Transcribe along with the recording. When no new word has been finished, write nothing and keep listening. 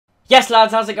Yes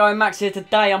lads, how's it going? Max here.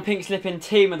 Today I'm pink slipping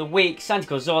team of the week.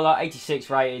 Cazorla, 86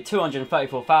 rated,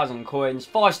 234,000 coins,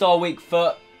 5-star weak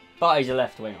foot, but he's a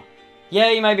left winger.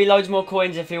 Yeah, he may be loads more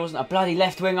coins if he wasn't a bloody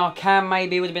left winger. Cam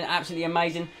maybe would have been absolutely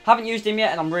amazing. Haven't used him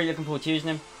yet and I'm really looking forward to using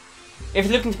him. If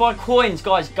you're looking to buy coins,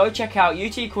 guys, go check out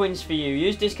UT Coins for you.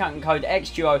 Use discount code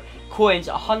XDUO. Coins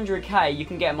 100k, you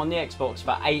can get them on the Xbox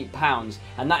for £8,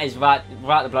 and that is without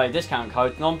the bloody discount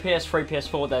code. And on PS3,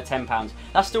 PS4, they're £10.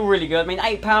 That's still really good. I mean,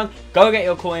 £8. Go get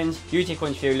your coins. UT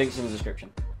Coins for you. Links in the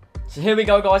description. So here we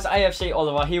go, guys. AFC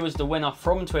Oliver. He was the winner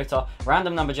from Twitter.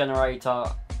 Random number generator.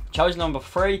 Chose number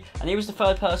 3, and he was the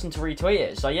third person to retweet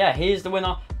it. So yeah, he is the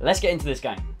winner. Let's get into this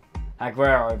game.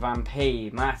 Aguero, Van P,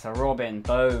 Mata, Robin,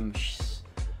 boom.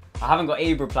 I haven't got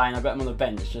Ibra playing, I've got him on the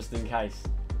bench just in case.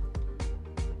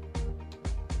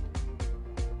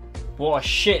 What a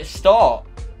shit start.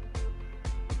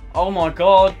 Oh my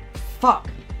god. Fuck.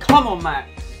 Come on, Max.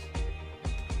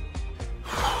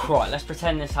 Right, let's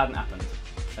pretend this hadn't happened.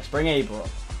 Let's bring Ibra up.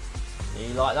 Do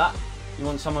you like that? You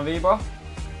want some of Ibra?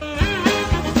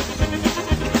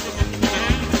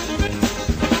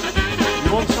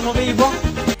 You want some of Ibra?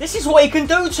 This is what he can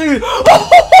do to you.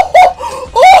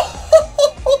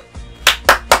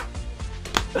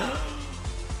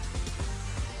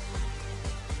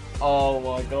 Oh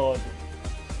my god.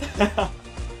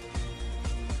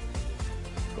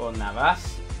 Go on,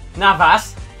 Navas.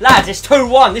 Navas! Lads, it's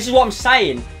 2-1. This is what I'm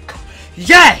saying.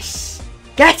 Yes!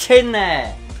 Get in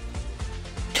there!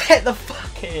 Get the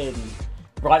fuck in!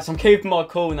 Right, so I'm keeping my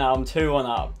cool now. I'm 2-1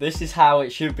 up. This is how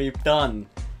it should be done.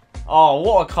 Oh,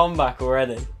 what a comeback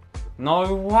already.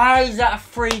 No way is that a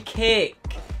free kick.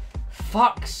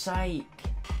 Fuck's sake.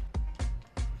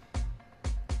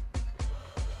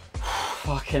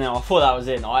 Fucking hell, I thought that was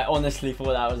in. I honestly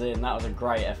thought that was in. That was a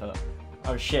great effort.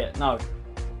 Oh shit, no.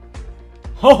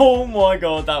 Oh my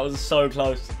god, that was so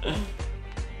close.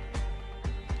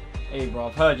 Hey bro,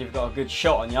 I've heard you've got a good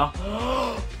shot on ya.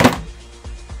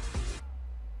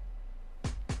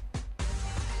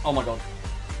 Oh my god.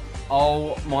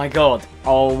 Oh my god.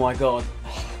 Oh my god.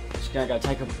 I'm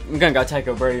gonna go take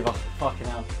a breather. Fucking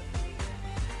hell.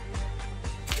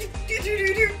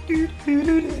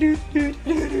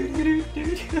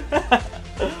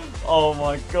 Oh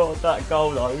my god, that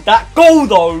goal though. That goal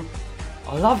though!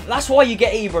 That's why you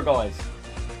get Ibra, guys.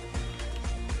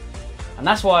 And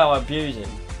that's why I abuse him.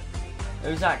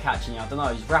 Who's that catching you? I don't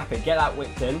know, he's rapid. Get that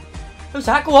whipped in. Who's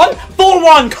that? Go on!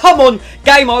 4-1! Come on!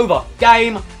 Game over!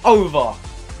 Game over!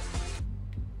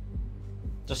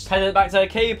 Just head it back to the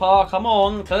keeper. Come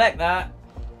on, collect that.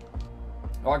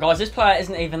 Alright guys, this player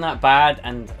isn't even that bad,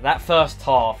 and that first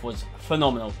half was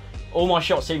phenomenal. All my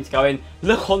shots seemed to go in.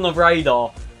 Look on the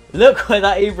radar. Look where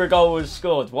that Ibra goal was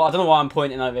scored. Well, I don't know why I'm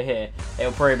pointing over here.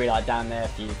 It'll probably be like down there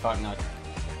for you. Fuck no.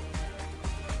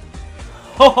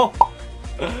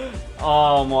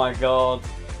 Oh my god.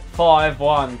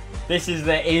 5-1. This is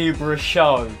the Ibra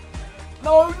show.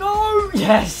 No, no!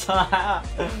 Yes!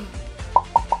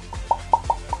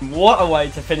 What a way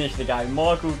to finish the game.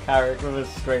 Michael Carrick with a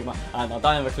screamer. And I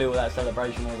don't have a clue what that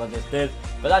celebration was I just did.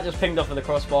 But that just pinged off with the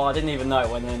crossbar. I didn't even know it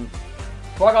went in.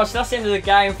 Right guys, so that's the end of the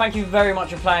game. Thank you very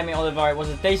much for playing me, Oliver. It was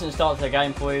a decent start to the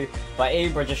game for you. But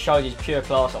Ibra just showed his pure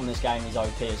class on this game. He's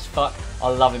OP as fuck. I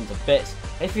love him to bits.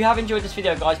 If you have enjoyed this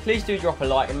video, guys, please do drop a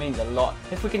like. It means a lot.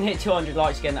 If we can hit 200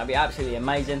 likes again, that'd be absolutely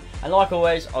amazing. And like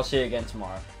always, I'll see you again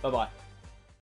tomorrow. Bye-bye.